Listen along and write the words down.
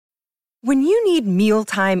When you need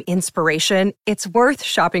mealtime inspiration, it's worth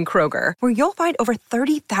shopping Kroger, where you'll find over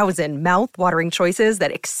 30,000 mouth-watering choices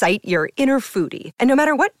that excite your inner foodie. And no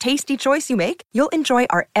matter what tasty choice you make, you'll enjoy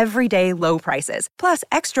our everyday low prices, plus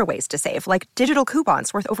extra ways to save, like digital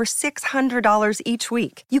coupons worth over $600 each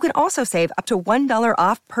week. You can also save up to $1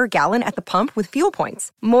 off per gallon at the pump with fuel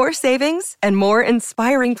points. More savings and more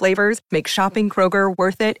inspiring flavors make shopping Kroger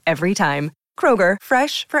worth it every time. Kroger,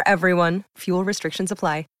 fresh for everyone. Fuel restrictions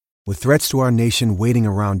apply. With threats to our nation waiting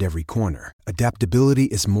around every corner, adaptability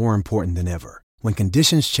is more important than ever. When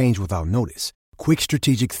conditions change without notice, quick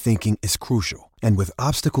strategic thinking is crucial. And with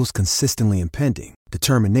obstacles consistently impending,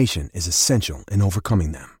 determination is essential in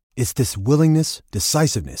overcoming them. It's this willingness,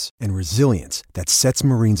 decisiveness, and resilience that sets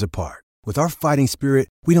Marines apart. With our fighting spirit,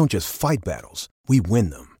 we don't just fight battles, we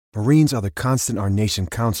win them. Marines are the constant our nation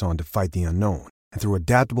counts on to fight the unknown. And through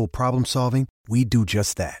adaptable problem solving, we do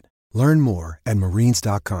just that. Learn more at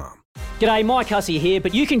marines.com. G'day, Mike Hussey here,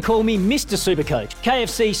 but you can call me Mr. Supercoach.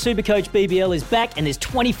 KFC Supercoach BBL is back and there's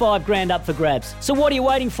 25 grand up for grabs. So what are you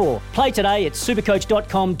waiting for? Play today at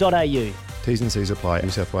supercoach.com.au. T's and C's apply.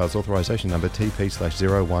 New South Wales authorisation number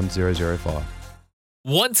TP/01005.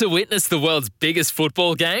 Want to witness the world's biggest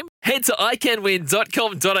football game? Head to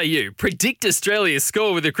iCanWin.com.au, predict Australia's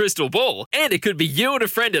score with a crystal ball, and it could be you and a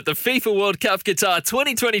friend at the FIFA World Cup Qatar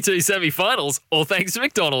 2022 semi-finals, all thanks to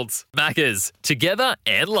McDonald's. Maccas, together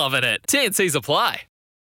and loving it. T&Cs apply.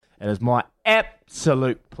 It is my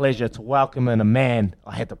absolute pleasure to welcome in a man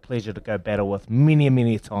I had the pleasure to go battle with many,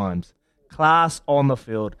 many times. Class on the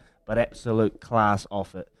field, but absolute class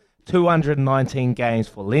off it. 219 games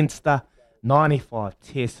for Leinster, 95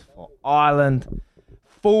 tests for Ireland.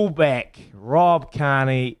 Fullback Rob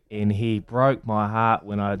Kearney, and he broke my heart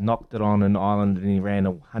when I knocked it on in Ireland and he ran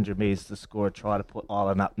 100 metres to score a try to put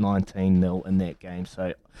Ireland up 19-0 in that game.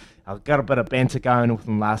 So I've got a bit of banter going with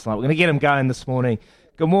him last night. We're going to get him going this morning.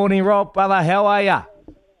 Good morning, Rob, brother. How are you?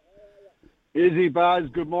 Easy, Baz.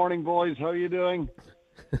 Good morning, boys. How are you doing?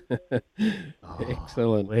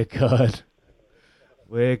 Excellent. We're good.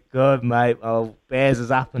 We're good, mate. Oh, Baz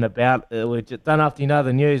is up and about. We just don't know if you know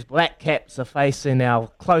the news. Black Caps are facing our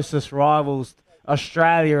closest rivals,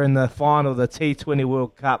 Australia, in the final of the T20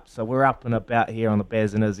 World Cup. So we're up and about here on the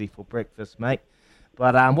Baz and Izzy for breakfast, mate.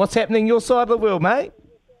 But what's happening your side of the world, mate?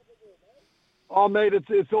 Oh, mate,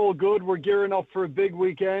 it's all good. We're gearing up for a big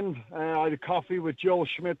weekend. I had a coffee with Joe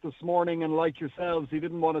Schmidt this morning, and like yourselves, he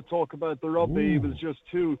didn't want to talk about the rugby. Ooh. He was just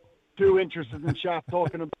too interested in chat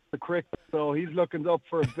talking about the cricket. So he's looking up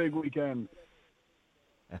for a big weekend.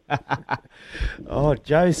 Oh,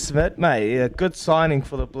 Joe Schmidt, mate. A good signing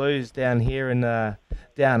for the Blues down here in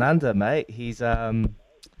down under, mate. He's going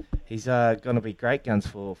to be great guns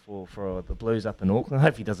for the Blues up in Auckland. I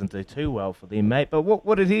hope he doesn't do too well for them, mate. But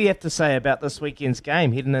what did he have to say about this weekend's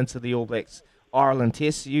game heading into the All Blacks Ireland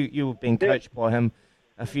Test? You've been coached by him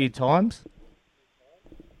a few times.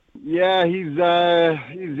 Yeah, he's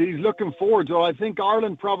looking forward to it. I think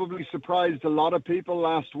Ireland probably surprised a lot of people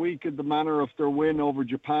last week in the manner of their win over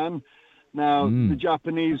Japan. Now, the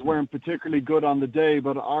Japanese weren't particularly good on the day,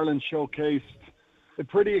 but Ireland showcased a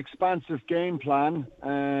pretty expansive game plan,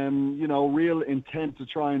 real intent to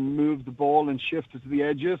try and move the ball and shift it to the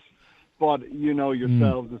edges. But you know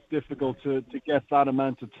yourselves, it's difficult to get that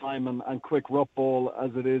amount of time and quick ruck ball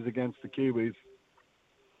as it is against the Kiwis.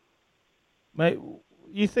 Mate,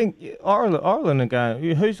 you think Ireland are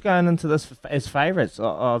going? Who's going into this as favourites?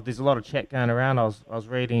 There's a lot of chat going around. I was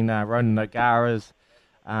reading Ronan O'Gara's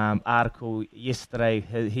article yesterday.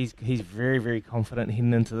 He's very, very confident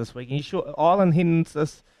heading into this week. Are you sure Ireland heading into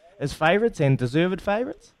this as favourites and deserved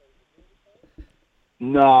favourites?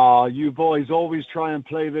 No, you boys always try and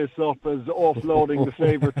play this up as offloading the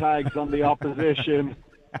favourite tags on the opposition.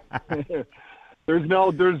 There's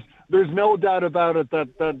no doubt about it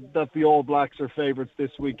that the All Blacks are favourites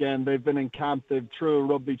this weekend. They've been in camp. They've threw a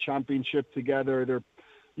rugby championship together. They're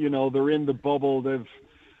in the bubble.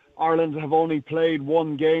 Ireland have only played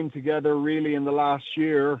one game together really in the last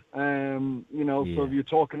year. So if you're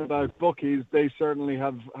talking about bookies, they certainly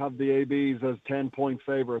have the ABs as 10-point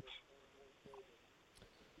favourites.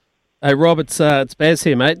 Hey Rob, it's Baz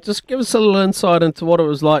here, mate. Just give us a little insight into what it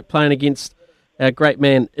was like playing against our great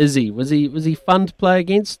man Izzy. Was he fun to play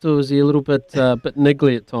against, or was he a little bit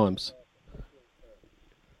niggly at times?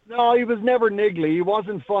 No, he was never niggly. He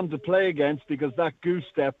wasn't fun to play against because that goose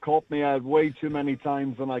step caught me out way too many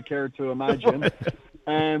times than I care to imagine.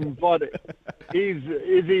 But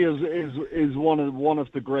Izzy is one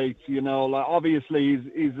of the greats. Obviously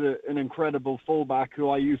he's an incredible fullback who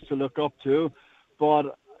I used to look up to,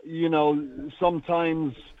 but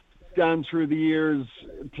sometimes down through the years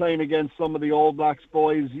playing against some of the All Blacks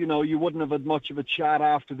boys, you wouldn't have had much of a chat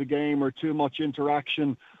after the game or too much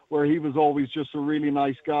interaction, where he was always just a really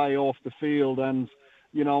nice guy off the field. And,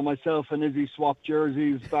 myself and Izzy swapped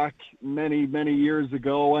jerseys back many, many years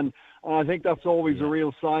ago. And I think that's always a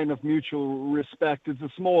real sign of mutual respect. It's a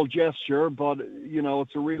small gesture, but,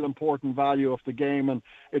 it's a real important value of the game. And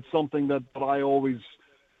it's something that I always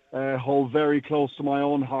hold very close to my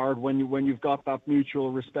own heart when you've got that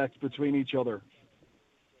mutual respect between each other.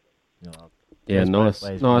 Yeah, nice.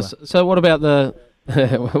 So what about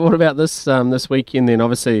this weekend then?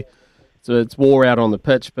 Obviously, so it's war out on the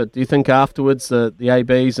pitch, but do you think afterwards the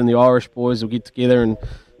ABs and the Irish boys will get together and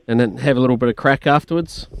then have a little bit of crack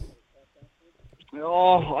afterwards?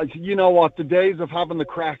 Oh, you know what? The days of having the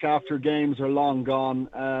crack after games are long gone.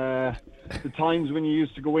 The times when you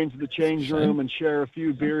used to go into the change room and share a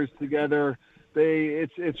few beers together,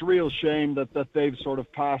 it's a real shame that they've sort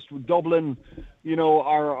of passed. With Dublin,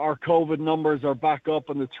 our COVID numbers are back up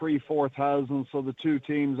in the 3,000-4,000, so the two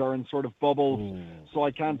teams are in sort of bubbles. So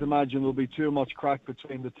I can't imagine there'll be too much crack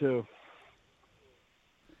between the two.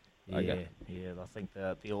 Yeah, I think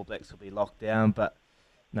the All Blacks will be locked down, but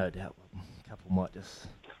no doubt a couple might just.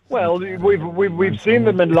 Well, we've seen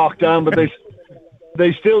them in lockdown, but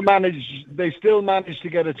they still managed to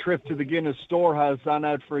get a trip to the Guinness Storehouse and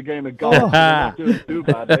out for a game of golf. They're not doing too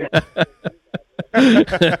bad.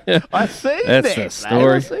 I've seen That's that. a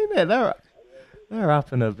story. I've seen that. They're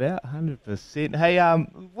up and about, 100%. Hey,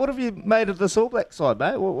 what have you made of this All Black side,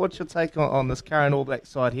 mate? What's your take on this current All Black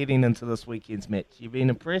side heading into this weekend's match? You been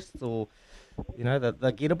impressed, or they're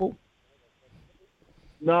gettable?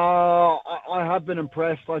 No, I have been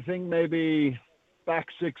impressed. I think maybe back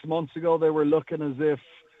 6 months ago they were looking as if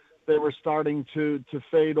they were starting to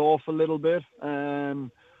fade off a little bit.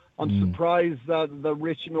 I'm surprised that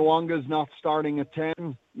Richie Mwanga's not starting at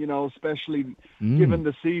 10, especially given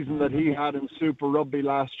the season that he had in Super Rugby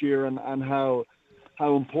last year and how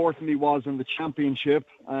important he was in the championship.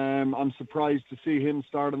 I'm surprised to see him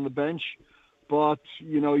start on the bench. But,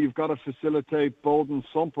 you've got to facilitate Bowden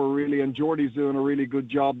Sumper, really, and Geordie's doing a really good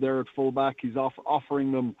job there at fullback. He's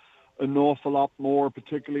offering them an awful lot more,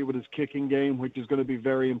 particularly with his kicking game, which is going to be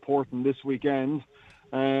very important this weekend.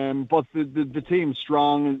 But the team's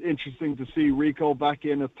strong. It's interesting to see Rico back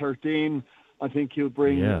in at 13. I think he'll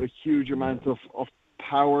bring a huge amount of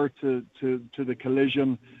power to the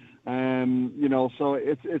collision. So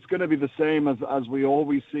it's going to be the same as we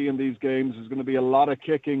always see in these games. There's going to be a lot of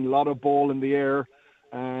kicking, a lot of ball in the air,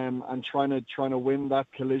 and trying to win that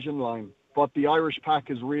collision line. But the Irish pack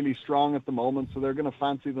is really strong at the moment, so they're going to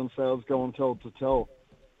fancy themselves going toe to toe.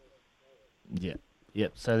 Yep.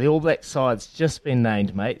 So the All Black side's just been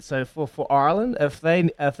named, mate. So for Ireland, if they're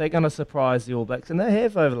going to surprise the All Blacks, and they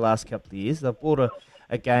have over the last couple of years, they've brought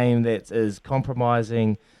a game that is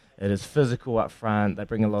compromising. It is physical up front. They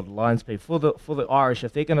bring a lot of line speed. For the Irish,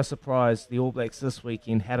 if they're going to surprise the All Blacks this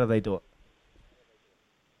weekend, how do they do it?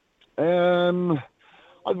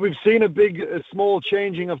 We've seen a small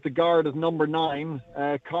changing of the guard of number 9,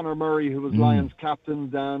 Conor Murray, who was Lions captain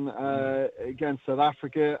down against South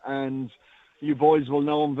Africa, and you boys will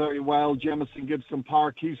know him very well. Jamison Gibson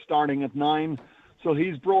Park, he's starting at 9. So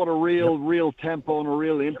he's brought a real tempo and a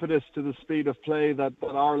real impetus to the speed of play that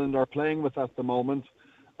Ireland are playing with at the moment.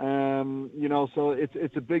 So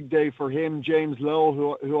it's a big day for him. James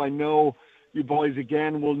Lowe, who I know you boys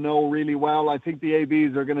again will know really well. I think the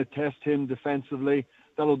ABs are going to test him defensively.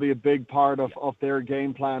 That'll be a big part of their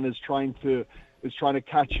game plan, is trying to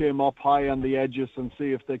catch him up high on the edges and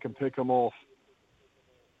see if they can pick him off.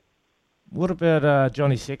 What about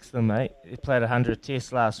Johnny Sexton, mate? He played 100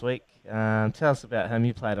 tests last week. Tell us about him.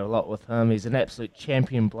 You played a lot with him. He's an absolute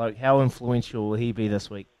champion bloke. How influential will he be this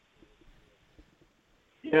week?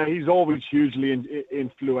 Yeah, he's always hugely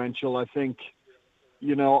influential. I think,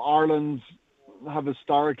 Ireland have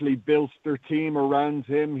historically built their team around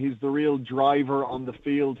him. He's the real driver on the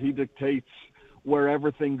field. He dictates where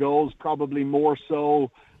everything goes, probably more so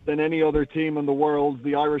than any other team in the world.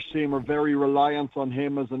 The Irish team are very reliant on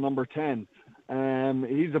him as a number 10.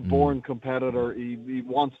 He's a born competitor. He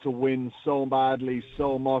wants to win so badly,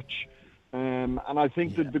 so much. And I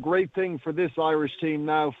think that the great thing for this Irish team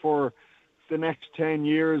now for the next 10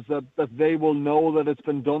 years that they will know that it's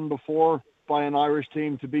been done before by an Irish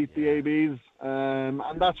team to beat the ABs. And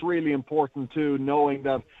that's really important too, knowing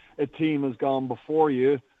that a team has gone before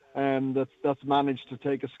you and that's managed to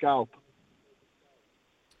take a scalp.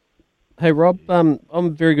 Hey Rob,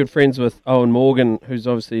 I'm very good friends with Owen Morgan, who's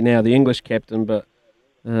obviously now the English captain, but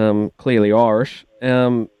clearly Irish.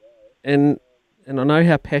 And I know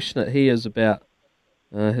how passionate he is about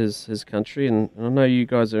his country, and I know you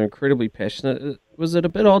guys are incredibly passionate. Was it a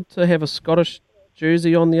bit odd to have a Scottish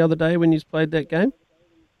jersey on the other day when you played that game?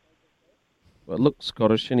 Well, it looked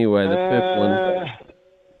Scottish anyway, the purple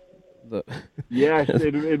and yes,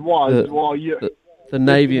 it was. The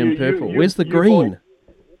navy and purple. Where's the green?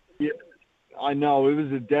 I know, it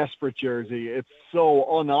was a desperate jersey. It's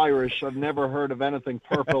so un-Irish. I've never heard of anything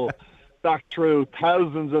purple back through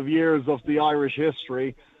thousands of years of the Irish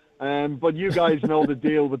history. But you guys know the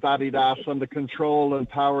deal with Adidas and the control and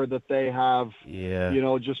power that they have. Yeah. You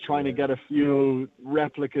know, just trying to get a few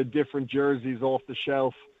replica different jerseys off the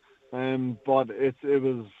shelf. But it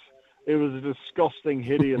was a disgusting,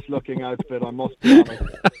 hideous looking outfit, I must be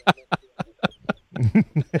honest.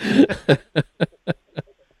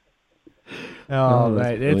 Oh,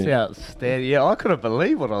 mate, that's outstanding. Yeah, I couldn't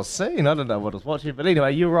believe what I was seeing. I don't know what I was watching. But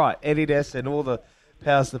anyway, you're right. Adidas and all the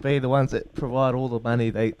powers to be, the ones that provide all the money,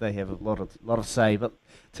 they have a lot of say. But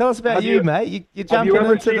tell us about you, mate. You're jumping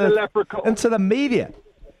into the media.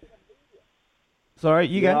 Sorry,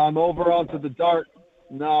 you go. I'm over onto the dark.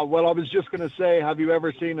 No, well, I was just going to say, have you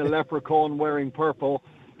ever seen a leprechaun wearing purple?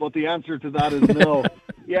 But the answer to that is no.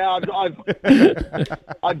 Yeah,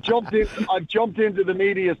 I've jumped into the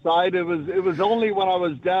media side. It was only when I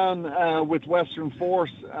was down with Western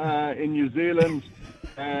Force in New Zealand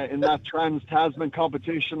in that Trans-Tasman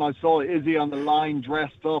competition. I saw Izzy on the line,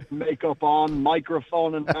 dressed up, makeup on,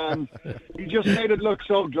 microphone in hand. He just made it look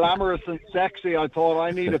so glamorous and sexy. I thought, I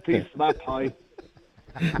need a piece of that pie.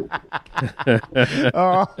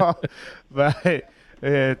 Oh, mate.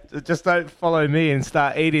 Yeah, just don't follow me and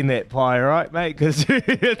start eating that pie, right, mate? Because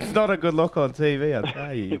it's not a good look on TV, I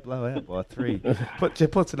tell you. You blow out by 3.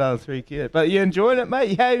 Puts another 3 kilos. But you enjoying it,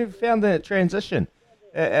 mate? How have you found the transition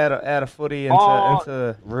out of footy into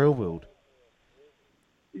the real world?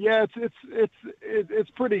 Yeah, it's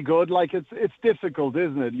pretty good. Like it's difficult,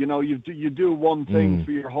 isn't it? You know, you do one thing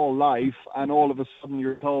for your whole life, and all of a sudden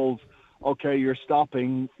you're told, okay, you're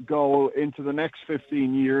stopping. Go into the next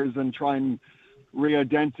 15 years and try and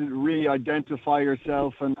re-identify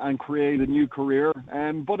yourself and create a new career.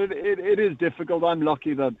 But it is difficult. I'm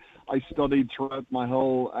lucky that I studied throughout my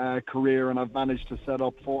whole career, and I've managed to set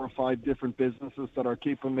up 4 or 5 different businesses that are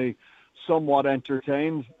keeping me somewhat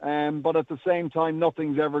entertained. But at the same time,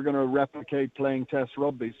 nothing's ever going to replicate playing Test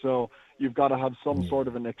rugby. So you've got to have some sort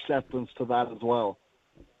of an acceptance to that as well.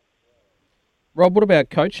 Rob, what about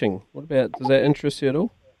coaching? Does that interest you at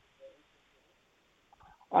all?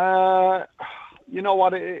 You know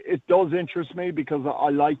what? It does interest me because I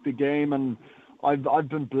like the game, and I've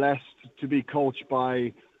been blessed to be coached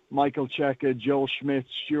by Michael Cheika, Joe Schmidt,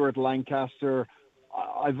 Stuart Lancaster.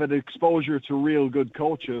 I've had exposure to real good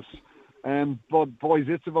coaches. But boys,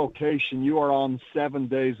 it's a vocation. You are on 7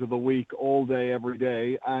 days of the week, all day, every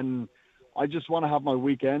day, and I just want to have my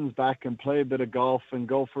weekends back and play a bit of golf and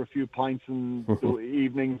go for a few pints in the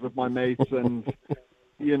evenings with my mates. And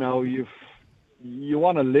you know, you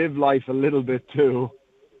want to live life a little bit too.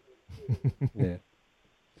 Yeah.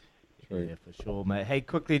 True. Yeah, for sure, mate. Hey,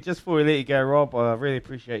 quickly, just before we let you go, Rob, I really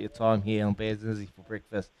appreciate your time here on Bears and Izzy for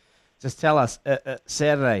breakfast. Just tell us,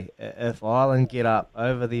 Saturday, if Ireland get up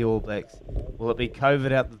over the All Blacks, will it be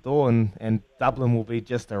COVID out the door and Dublin will be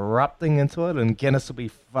just erupting into it and Guinness will be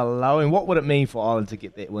flowing? What would it mean for Ireland to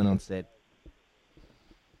get that win on Saturday?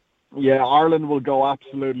 Yeah, Ireland will go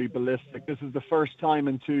absolutely ballistic. This is the first time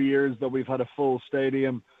in 2 years that we've had a full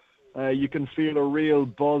stadium. You can feel a real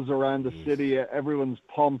buzz around the city. Everyone's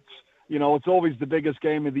pumped. You know, it's always the biggest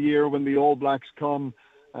game of the year when the All Blacks come.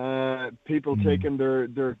 People taking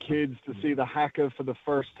their kids to see the haka for the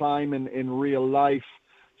first time in real life.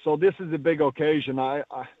 So this is a big occasion. I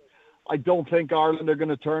don't think Ireland are going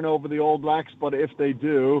to turn over the All Blacks, but if they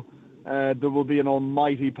do, there will be an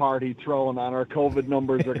almighty party thrown, and our COVID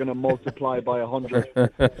numbers are going to multiply by 100.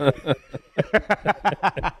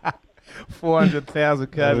 400,000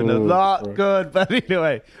 COVID. Not good, but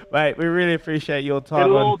anyway, mate, we really appreciate your time.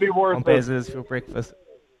 It'll all be worth on Bears for breakfast.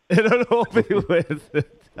 It'll all be worth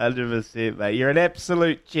it. 100%, mate. You're an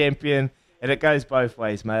absolute champion, and it goes both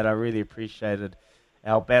ways, mate. I really appreciated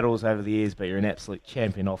our battles over the years, but you're an absolute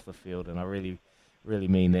champion off the field, and I really, really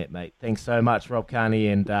mean that, mate. Thanks so much, Rob Kearney,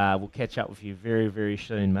 and we'll catch up with you very, very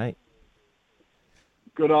soon, mate.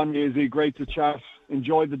 Good on you, Izzy. Great to chat.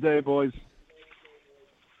 Enjoy the day, boys.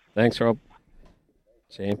 Thanks, Rob.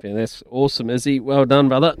 Champion. That's awesome, Izzy. Well done,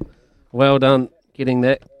 brother. Well done getting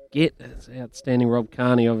that. It's outstanding. Rob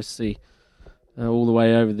Kearney, obviously, all the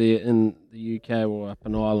way over there in the UK or up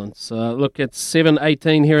in Ireland. So, look, it's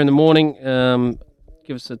 7:18 here in the morning.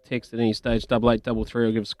 Give us a text at any stage, 8833,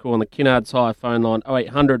 or give us a call on the Kennards Hire phone line,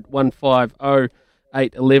 0800 150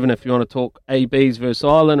 8:11 if you want to talk ABs versus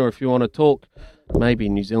Ireland, or if you want to talk maybe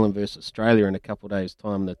New Zealand versus Australia in a couple of days'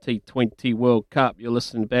 time, the T20 World Cup. You're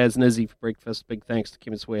listening to Baz and Izzy for breakfast. Big thanks to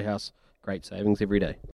Chemist Warehouse. Great savings every day.